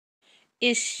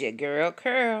It's your girl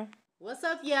Curl. What's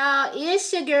up, y'all?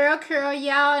 It's your girl Curl,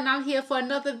 y'all, and I'm here for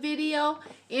another video.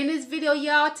 In this video,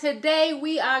 y'all, today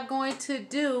we are going to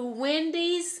do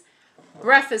Wendy's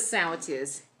breakfast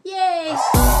sandwiches. Yay!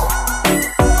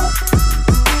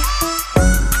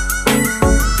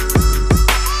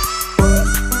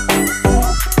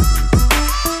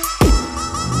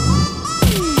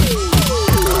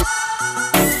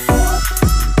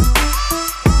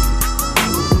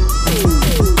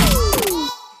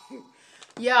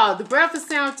 Y'all, the breakfast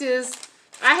sandwiches,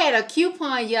 I had a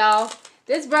coupon, y'all.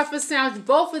 This breakfast sandwich,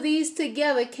 both of these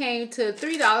together came to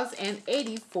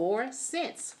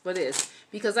 $3.84 for this.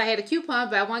 Because I had a coupon,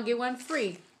 but I want to get one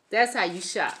free. That's how you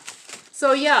shop.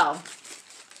 So, y'all,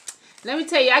 let me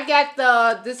tell you, I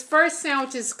got this first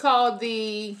sandwich is called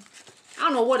I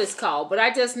don't know what it's called, but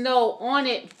I just know on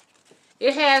it,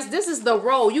 it has, this is the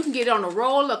roll. You can get it on a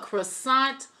roll, a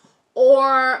croissant,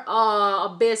 or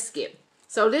a biscuit.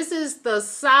 So this is the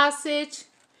sausage,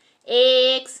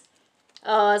 eggs,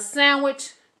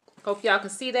 sandwich. Hope y'all can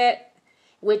see that.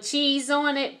 With cheese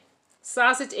on it.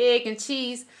 Sausage, egg, and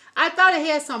cheese. I thought it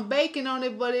had some bacon on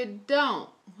it, but it don't.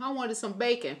 I wanted some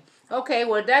bacon. Okay,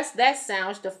 well that's that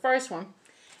sandwich, the first one.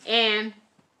 And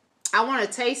I want to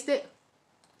taste it.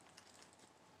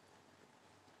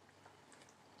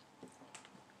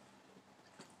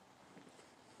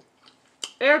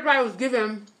 Everybody was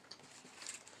giving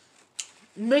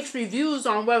mixed reviews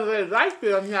on whether they liked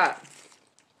it or not.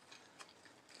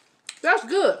 That's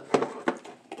good.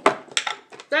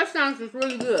 That sounds just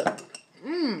really good.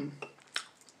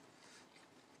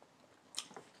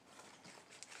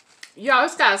 Y'all,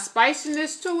 it's got a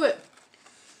spiciness to it.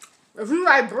 If you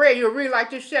like bread, you'll really like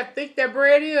this chef thick that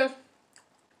bread is.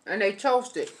 And they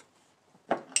toast it.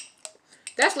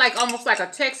 That's like almost like a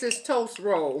Texas toast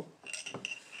roll.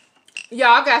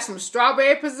 Y'all, I got some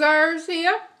strawberry preserves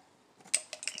here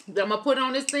that I'm going to put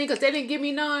on this thing because they didn't give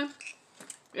me none.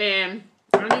 And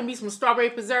I need me some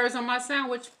strawberry preserves on my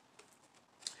sandwich.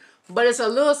 But it's a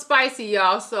little spicy,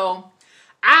 y'all. So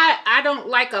I don't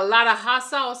like a lot of hot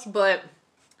sauce, but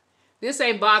this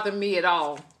ain't bothering me at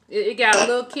all. It got a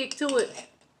little kick to it,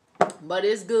 but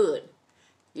it's good.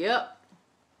 Yep.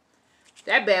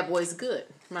 That bad boy's good.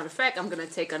 Matter of fact, I'm going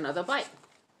to take another bite.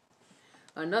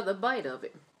 Another bite of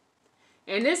it.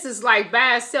 And this is like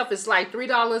by itself, it's like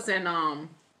 $3.50,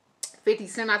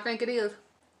 I think it is.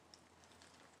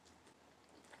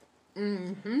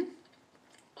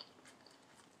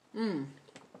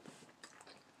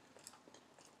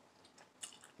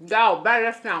 Y'all, buy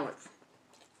that sandwich.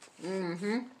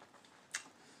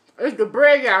 It's the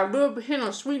bread got a little bit hint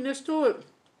of sweetness to it.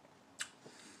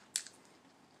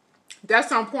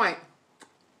 That's on point.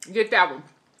 Get that one.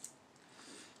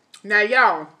 Now,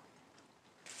 y'all.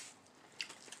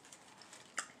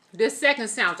 This second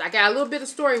sandwich, I got a little bit of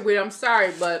story with it. I'm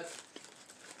sorry, but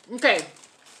okay.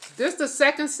 This the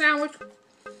second sandwich.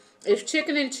 It's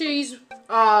chicken and cheese,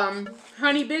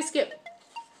 honey biscuit,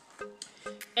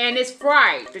 and it's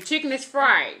fried. The chicken is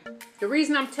fried. The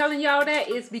reason I'm telling y'all that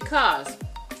is because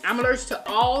I'm allergic to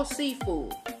all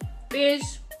seafood,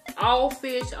 fish, all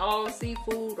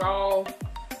seafood, all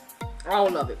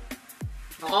of it,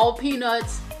 all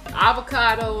peanuts,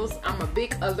 avocados. I'm a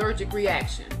big allergic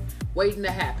reaction waiting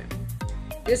to happen.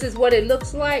 This is what it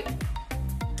looks like.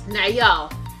 Now,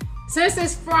 y'all, since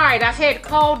it's fried, I had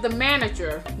called the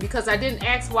manager because I didn't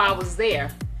ask why I was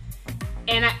there.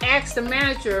 And I asked the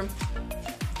manager,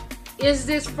 is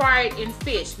this fried in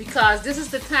fish? Because this is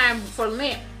the time for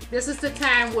Lent. This is the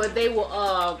time where they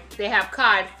have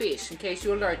cod fish, in case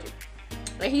you're allergic.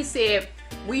 And he said,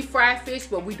 we fry fish,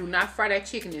 but we do not fry that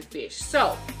chicken in fish.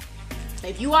 So,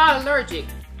 if you are allergic,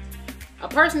 a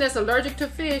person that's allergic to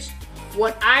fish,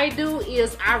 what I do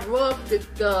is I rub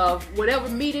the whatever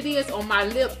meat it is on my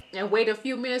lip and wait a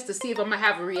few minutes to see if I'm going to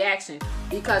have a reaction.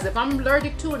 Because if I'm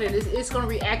allergic to it, it's going to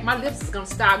react. My lips is going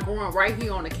to start growing right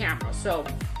here on the camera. So,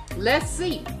 let's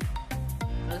see.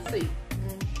 Let's see.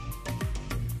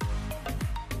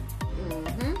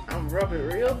 I'm rubbing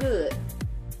real good.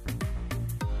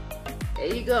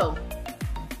 There you go.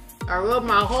 I rub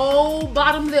my whole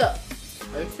bottom lip.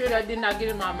 Are you sure that did not get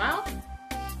in my mouth?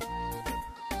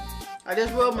 I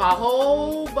just rubbed my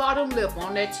whole bottom lip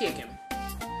on that chicken.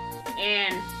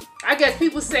 And I guess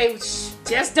people say,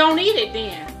 just don't eat it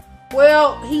then.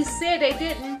 Well, he said they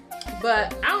didn't,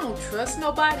 but I don't trust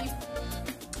nobody.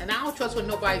 And I don't trust what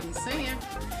nobody be saying.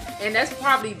 And that's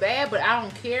probably bad, but I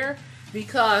don't care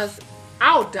because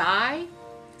I'll die.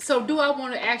 So do I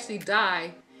want to actually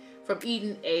die from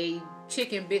eating a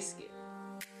chicken biscuit?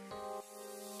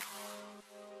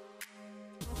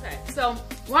 Okay, so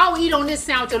why don't we eat on this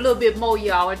sandwich a little bit more,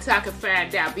 y'all, until I can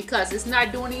find out, because it's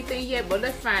not doing anything yet, but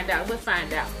let's find out. We'll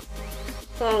find out.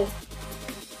 So,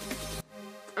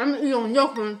 I'm gonna eat on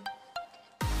this one.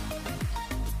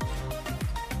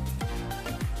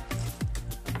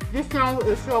 This sandwich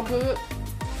is so good.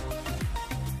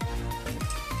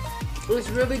 It's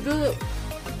really good.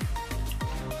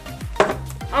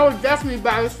 I would definitely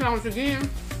buy this sandwich again.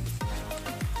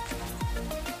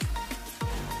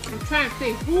 I'm trying to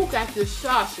think who got this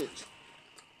sausage.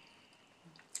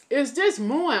 Is this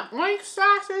Moo and Oink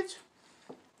sausage?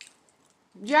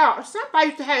 Y'all, somebody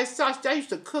used to have sausage I used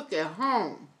to cook at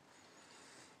home.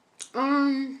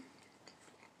 I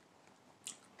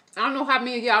don't know how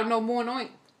many of y'all know Moo and Oink.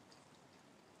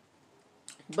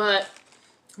 But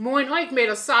Moo and Oink made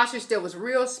a sausage that was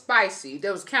real spicy.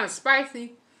 That was kind of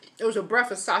spicy. It was a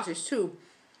breakfast sausage too.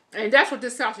 And that's what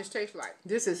this sausage tastes like.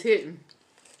 This is hitting.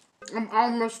 I'm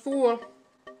almost full.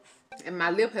 And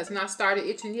my lip has not started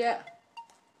itching yet.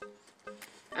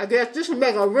 I guess this would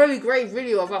make a really great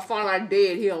video if I fall out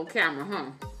dead here on camera, huh?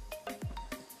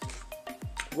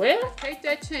 Well, take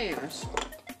that chance.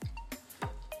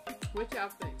 What y'all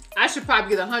think? I should probably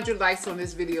get 100 likes on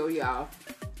this video, y'all.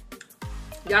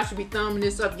 Y'all should be thumbing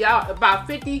this up. Y'all, about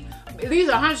 50, at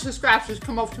least 100 subscribers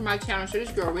come over to my channel. So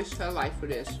this girl risked her life for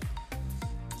this.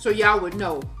 So y'all would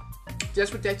know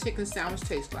just what that chicken sandwich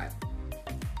tastes like.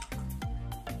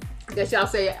 I guess y'all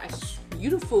say,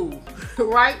 you the fool,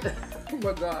 right? Oh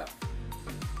my God.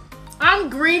 I'm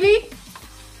greedy,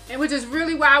 and which is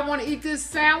really why I want to eat this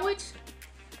sandwich.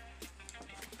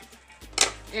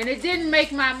 And it didn't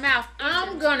make my mouth.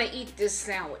 I'm gonna eat this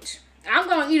sandwich. I'm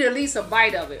gonna eat at least a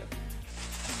bite of it.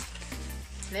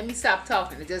 Let me stop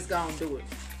talking and just go and do it.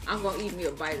 I'm gonna eat me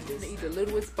a bite of this. Eat the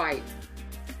littlest bite.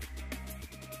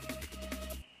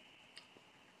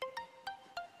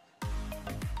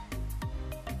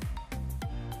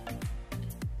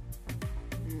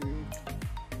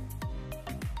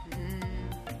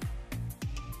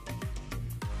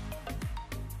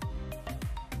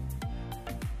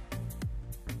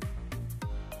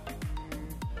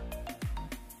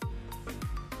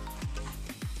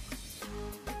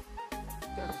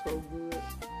 That's so good.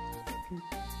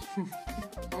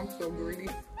 I'm so greedy.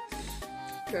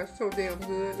 That's so damn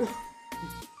good.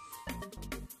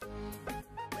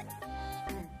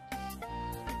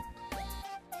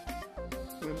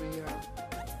 Let me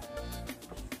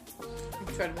I'm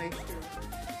trying to make sure.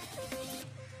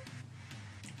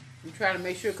 I'm trying to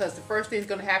make sure because the first thing that's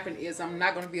going to happen is I'm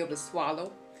not going to be able to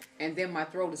swallow, and then my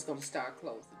throat is going to start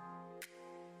closing.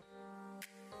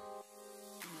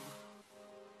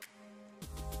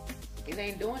 It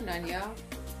ain't doing nothing, y'all.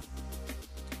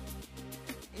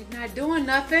 It's not doing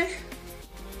nothing.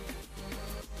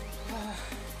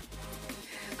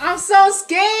 I'm so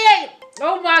scared.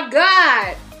 Oh my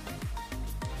God.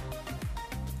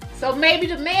 So maybe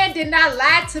the man did not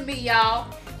lie to me,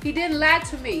 y'all. He didn't lie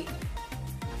to me.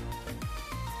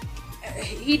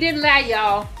 He didn't lie,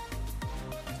 y'all.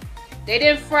 They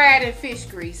didn't fry it in fish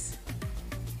grease.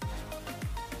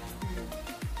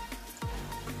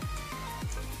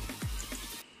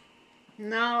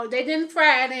 No, they didn't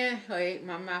fry it in. Wait,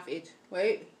 my mouth itch.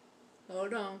 Wait,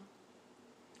 hold on.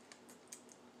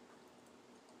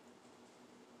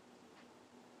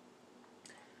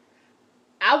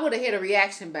 I would have hit a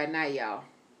reaction by now, y'all.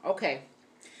 Okay.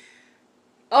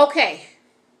 Okay.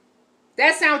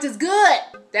 That sandwich is good.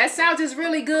 That sandwich is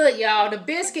really good, y'all. The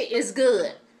biscuit is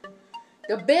good.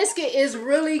 The biscuit is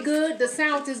really good. The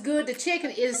sandwich is good. The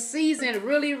chicken is seasoned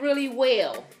really, really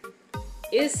well.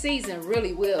 It's seasoned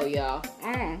really well, y'all.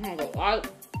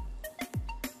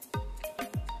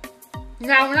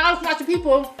 Now, when I was watching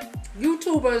people,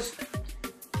 YouTubers,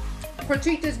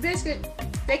 critique this biscuit,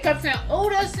 they kept saying, oh,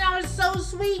 that sounds so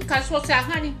sweet. Because it's supposed to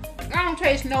have honey. I don't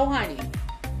taste no honey.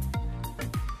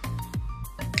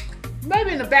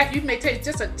 Maybe in the back you may taste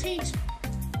just a tinge.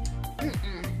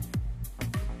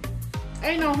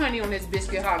 Ain't no honey on this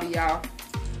biscuit hardly, y'all.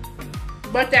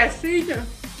 But that season,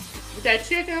 that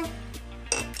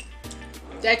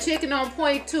chicken on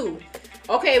point too.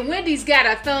 Okay, Wendy's got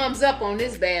a thumbs up on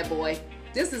this bad boy.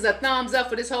 This is a thumbs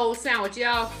up for this whole sandwich,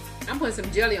 y'all. I'm putting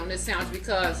some jelly on this sandwich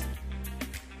because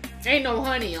ain't no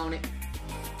honey on it.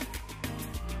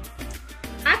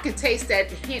 I can taste that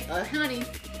hint of honey.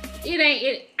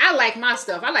 I like my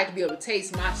stuff. I like to be able to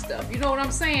taste my stuff. You know what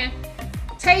I'm saying?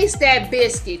 Taste that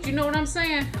biscuit. You know what I'm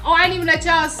saying? Oh, I didn't even let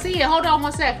y'all see it. Hold on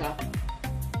one second.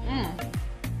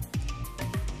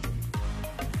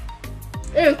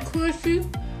 It's cushy.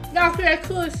 Y'all see that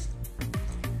cush?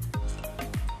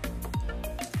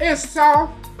 It's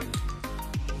soft.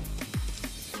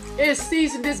 is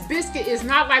seasoned. This biscuit is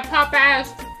not like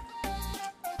Popeye's.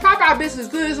 Popeye biscuit is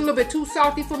good. It's a little bit too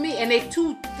salty for me, and they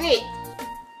too thick.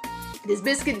 This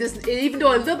biscuit, even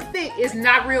though it looks thick, it's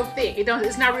not real thick.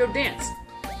 It's not real dense.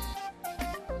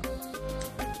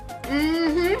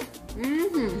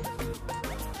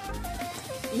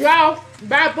 Y'all,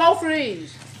 buy both of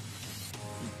these.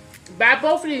 Buy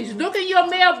both of these. Look in your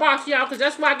mailbox, y'all, because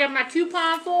that's what I got my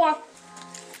coupon for.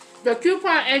 The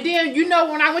coupon, and then, you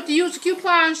know, when I went to use the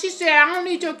coupon, she said, I don't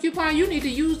need your coupon. You need to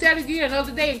use that again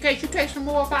another day in case you take some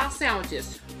more of our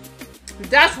sandwiches.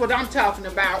 That's what I'm talking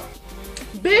about.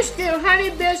 Biscuit,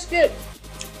 honey biscuit,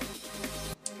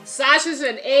 sausage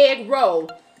and egg roll.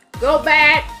 Go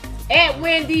back at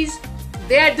Wendy's.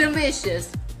 They're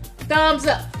delicious. Thumbs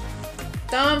up.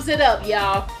 Thumbs it up,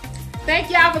 y'all. Thank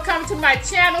y'all for coming to my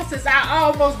channel. Since I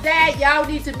almost died, y'all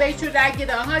need to make sure that I get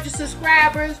 100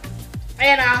 subscribers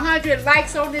and 100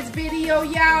 likes on this video,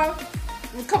 y'all.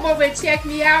 And come over and check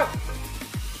me out.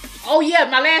 Oh yeah,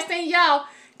 my last thing, y'all.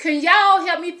 Can y'all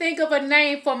help me think of a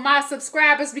name for my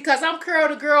subscribers? Because I'm Curl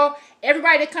the Girl.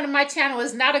 Everybody that come to my channel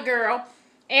is not a girl.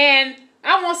 And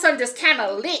I want something just kind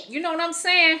of lit. You know what I'm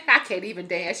saying? I can't even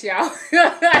dance, y'all.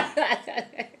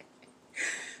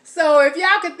 So if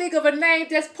y'all can think of a name,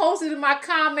 just post it in my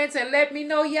comments and let me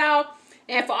know, y'all.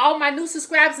 And for all my new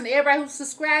subscribers and everybody who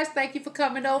subscribes, thank you for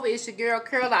coming over. It's your girl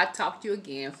Curl. I'll talk to you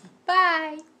again.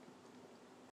 Bye.